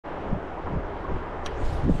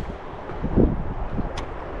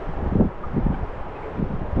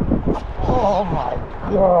Oh my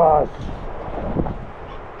gosh.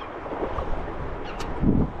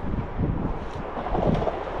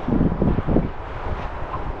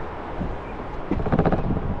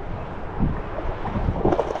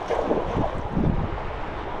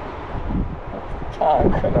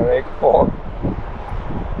 I'm gonna make fork.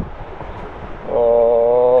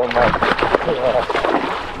 Oh my gosh.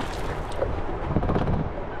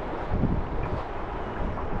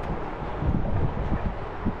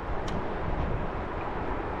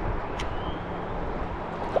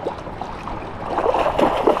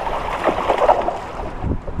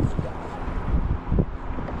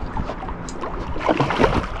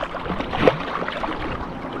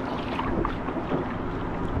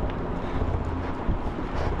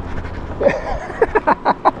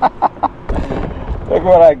 Look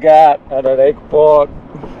what I got at a lake park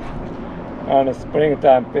on a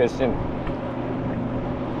springtime fishing.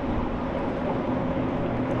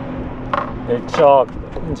 A chalk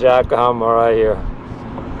jackhammer right here.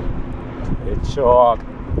 A chalk.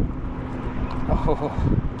 Oh.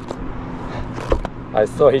 I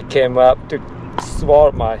saw he came up to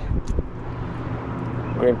swat my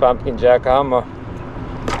green pumpkin jackhammer.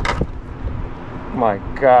 My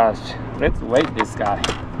gosh, let's weight this guy.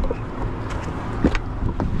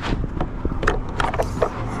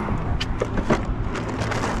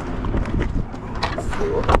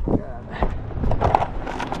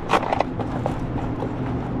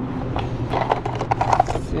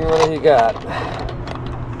 See what he got.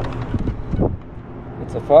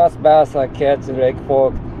 It's the first bass I catch in Lake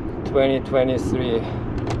Fork 2023.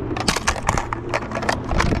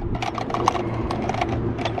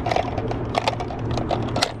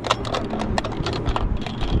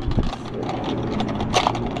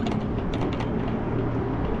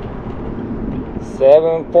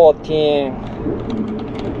 $7.14.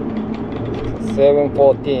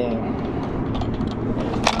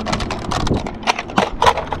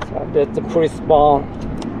 So that's the pre-spawn.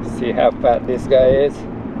 See how fat this guy is.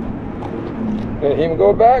 Let him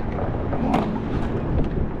go back.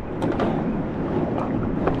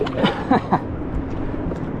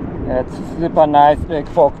 That's super nice Lake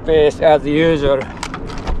Fork fish as usual.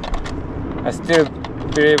 I still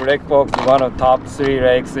believe Lake Fork is one of the top 3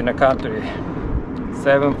 lakes in the country.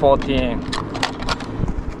 7.14.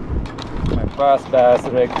 My first bass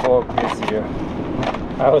Lake Fork this year.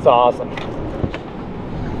 That was awesome.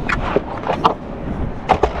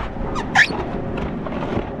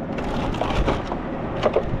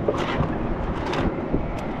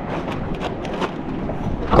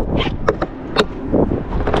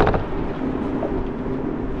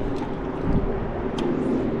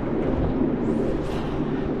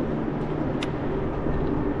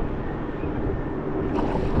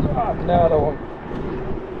 Another one.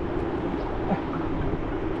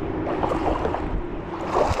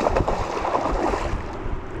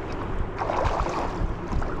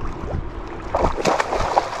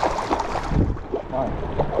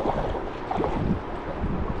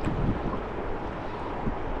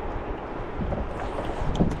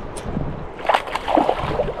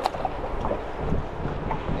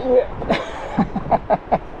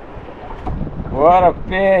 What a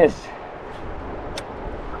fish!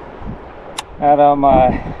 Out of my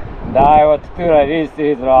Daiwa Tatura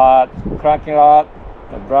Reese rod, cranking rod,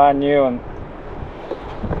 a brand new one.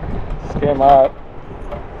 Just came out.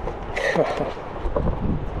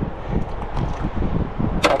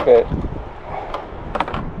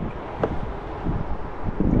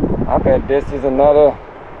 I bet this is another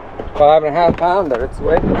 5.5 pounder. Let's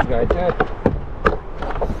weight this guy too.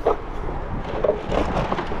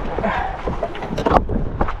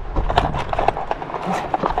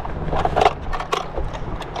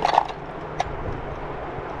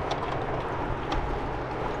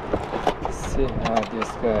 See how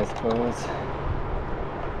this guy goes.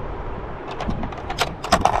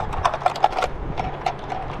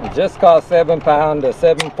 I just caught 7 pounder,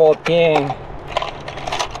 7.14,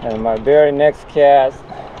 and my very next cast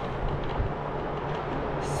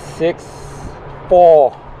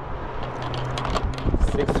 6.4.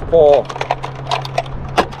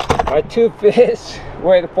 My 2 fish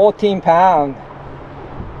weighed 14 pounds.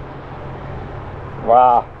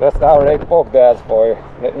 Wow, that's how Lake Fork does for you.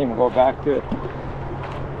 Let him go back to it.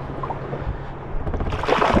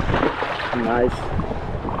 Nice.